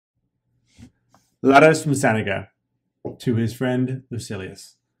Letters from Seneca to his friend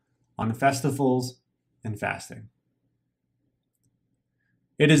Lucilius on festivals and fasting.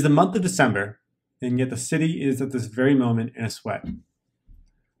 It is the month of December, and yet the city is at this very moment in a sweat.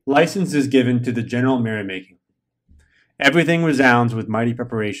 License is given to the general merrymaking. Everything resounds with mighty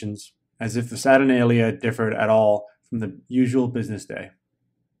preparations, as if the Saturnalia differed at all from the usual business day.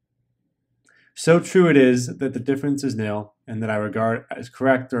 So true it is that the difference is nil, and that I regard as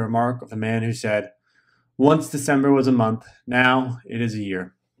correct the remark of the man who said, "Once December was a month, now it is a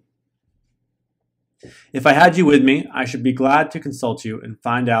year." If I had you with me, I should be glad to consult you and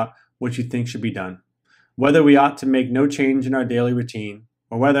find out what you think should be done, whether we ought to make no change in our daily routine,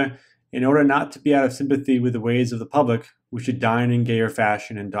 or whether, in order not to be out of sympathy with the ways of the public, we should dine in gayer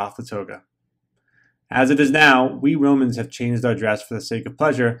fashion and doff the toga. As it is now, we Romans have changed our dress for the sake of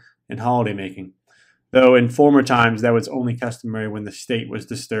pleasure and holiday making, though in former times that was only customary when the state was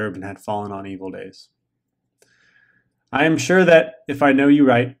disturbed and had fallen on evil days. I am sure that, if I know you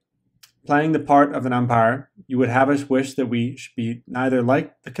right, playing the part of an umpire, you would have us wish that we should be neither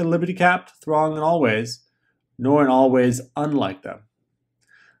like the liberty-capped throng in all ways, nor in all ways unlike them.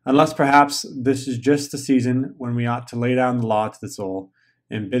 Unless perhaps this is just the season when we ought to lay down the law to the soul,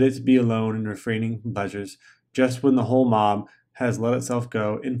 and bid it be alone in refraining from pleasures, just when the whole mob has let itself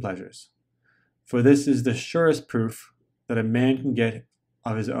go in pleasures. For this is the surest proof that a man can get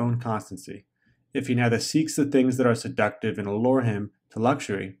of his own constancy, if he neither seeks the things that are seductive and allure him to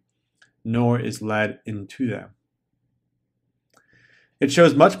luxury, nor is led into them. It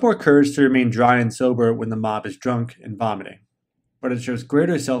shows much more courage to remain dry and sober when the mob is drunk and vomiting, but it shows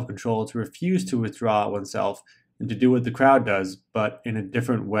greater self-control to refuse to withdraw oneself and to do what the crowd does, but in a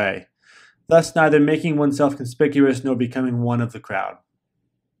different way, thus neither making oneself conspicuous nor becoming one of the crowd.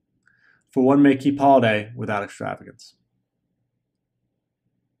 For one may keep holiday without extravagance.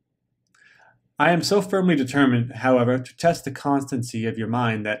 I am so firmly determined, however, to test the constancy of your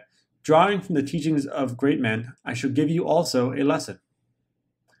mind that, drawing from the teachings of great men, I shall give you also a lesson.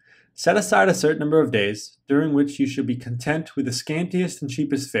 Set aside a certain number of days, during which you shall be content with the scantiest and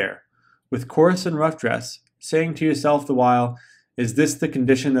cheapest fare, with coarse and rough dress, saying to yourself the while, "Is this the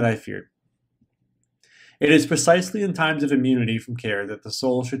condition that I feared?" It is precisely in times of immunity from care that the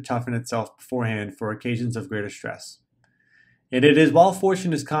soul should toughen itself beforehand for occasions of greater stress. And it is while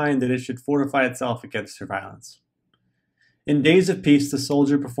fortune is kind that it should fortify itself against her violence. In days of peace, the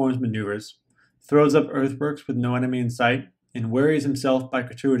soldier performs maneuvers, throws up earthworks with no enemy in sight, and wearies himself by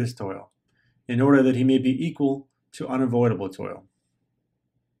gratuitous toil, in order that he may be equal to unavoidable toil.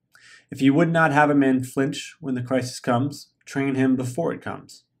 If you would not have a man flinch when the crisis comes, train him before it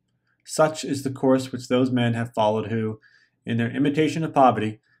comes. Such is the course which those men have followed who, in their imitation of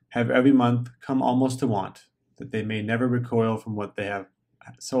poverty, have every month come almost to want, that they may never recoil from what they have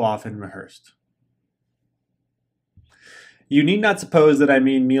so often rehearsed. You need not suppose that I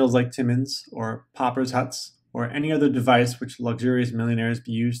mean meals like Timmins, or paupers' huts, or any other device which luxurious millionaires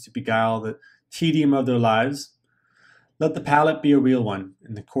use to beguile the tedium of their lives. Let the pallet be a real one,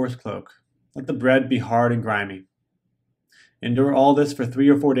 and the coarse cloak. Let the bread be hard and grimy. Endure all this for 3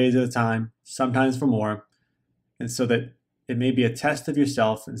 or 4 days at a time, sometimes for more, and so that it may be a test of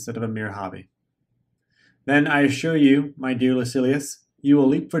yourself instead of a mere hobby. Then I assure you, my dear Lucilius, you will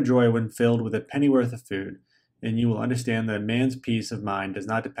leap for joy when filled with a pennyworth of food, and you will understand that a man's peace of mind does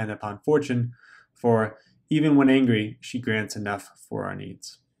not depend upon fortune, for even when angry, she grants enough for our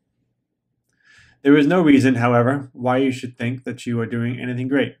needs. There is no reason, however, why you should think that you are doing anything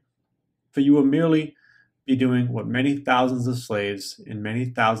great, for you will merely be doing what many thousands of slaves and many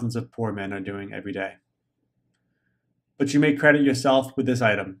thousands of poor men are doing every day. But you may credit yourself with this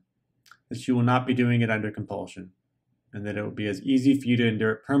item, that you will not be doing it under compulsion, and that it will be as easy for you to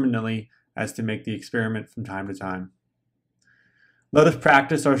endure it permanently as to make the experiment from time to time. Let us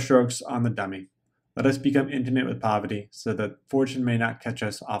practice our strokes on the dummy. Let us become intimate with poverty, so that fortune may not catch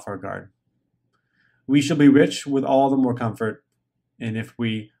us off our guard. We shall be rich with all the more comfort, and if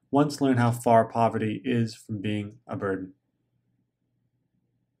we once learn how far poverty is from being a burden.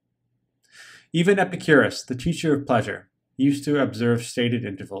 Even Epicurus, the teacher of pleasure, used to observe stated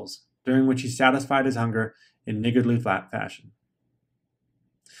intervals, during which he satisfied his hunger in niggardly fashion.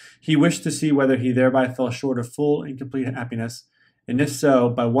 He wished to see whether he thereby fell short of full and complete happiness, and if so,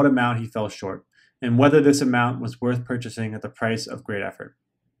 by what amount he fell short, and whether this amount was worth purchasing at the price of great effort.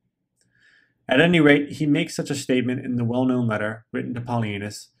 At any rate, he makes such a statement in the well-known letter written to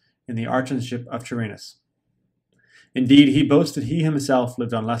Paulinus in the archonship of Tyrannus. Indeed, he boasted he himself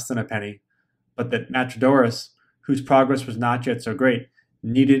lived on less than a penny, but that Matrodorus, whose progress was not yet so great,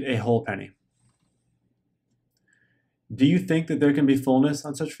 needed a whole penny. Do you think that there can be fullness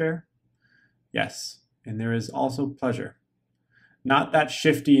on such fare? Yes, and there is also pleasure. Not that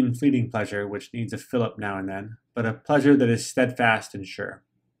shifty and fleeting pleasure which needs a fillip now and then, but a pleasure that is steadfast and sure.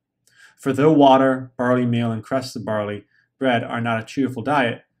 For though water, barley meal, and crusts of barley bread are not a cheerful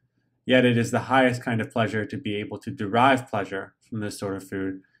diet, yet it is the highest kind of pleasure to be able to derive pleasure from this sort of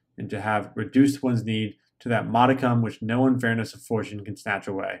food, and to have reduced one's need to that modicum which no unfairness of fortune can snatch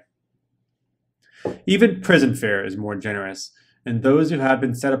away. Even prison fare is more generous, and those who have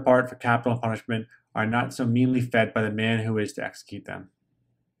been set apart for capital punishment are not so meanly fed by the man who is to execute them.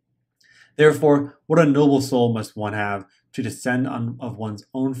 Therefore, what a noble soul must one have to descend of one's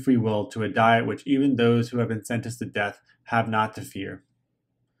own free will to a diet which even those who have been sentenced to death have not to fear.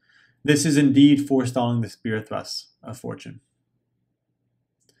 This is indeed forestalling the spear thrusts of fortune.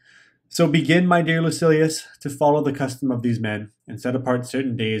 So begin, my dear Lucilius, to follow the custom of these men, and set apart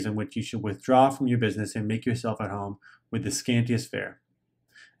certain days in which you should withdraw from your business and make yourself at home with the scantiest fare.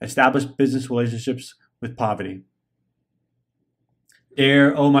 Establish business relationships with poverty.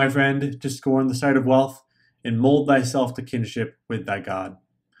 Dare, O my friend, to scorn the sight of wealth, and mold thyself to kinship with thy God.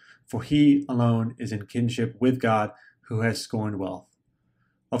 For he alone is in kinship with God who has scorned wealth.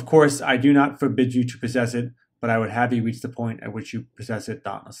 Of course, I do not forbid you to possess it, but I would have you reach the point at which you possess it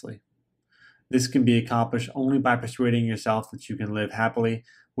dauntlessly. This can be accomplished only by persuading yourself that you can live happily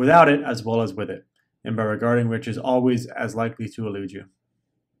without it as well as with it, and by regarding riches always as likely to elude you.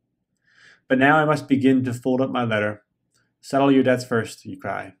 But now I must begin to fold up my letter. Settle your debts first, you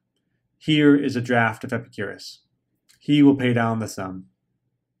cry. Here is a draft of Epicurus. He will pay down the sum.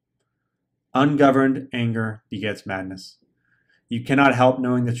 Ungoverned anger begets madness. You cannot help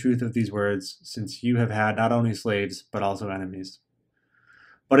knowing the truth of these words, since you have had not only slaves, but also enemies.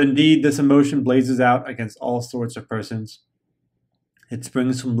 But indeed, this emotion blazes out against all sorts of persons. It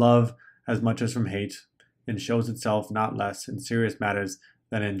springs from love as much as from hate, and shows itself not less in serious matters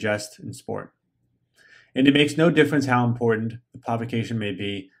than in jest and sport. And it makes no difference how important the provocation may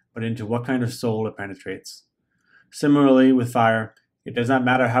be, but into what kind of soul it penetrates. Similarly, with fire, it does not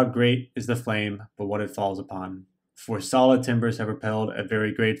matter how great is the flame, but what it falls upon. For solid timbers have repelled a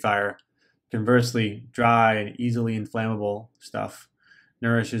very great fire. Conversely, dry and easily inflammable stuff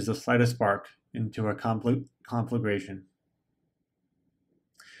nourishes the slightest spark into a conflagration.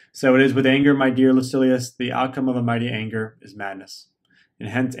 So it is with anger, my dear Lucilius. The outcome of a mighty anger is madness, and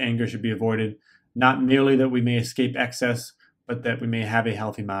hence anger should be avoided, not merely that we may escape excess, but that we may have a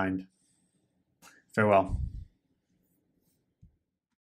healthy mind. Farewell.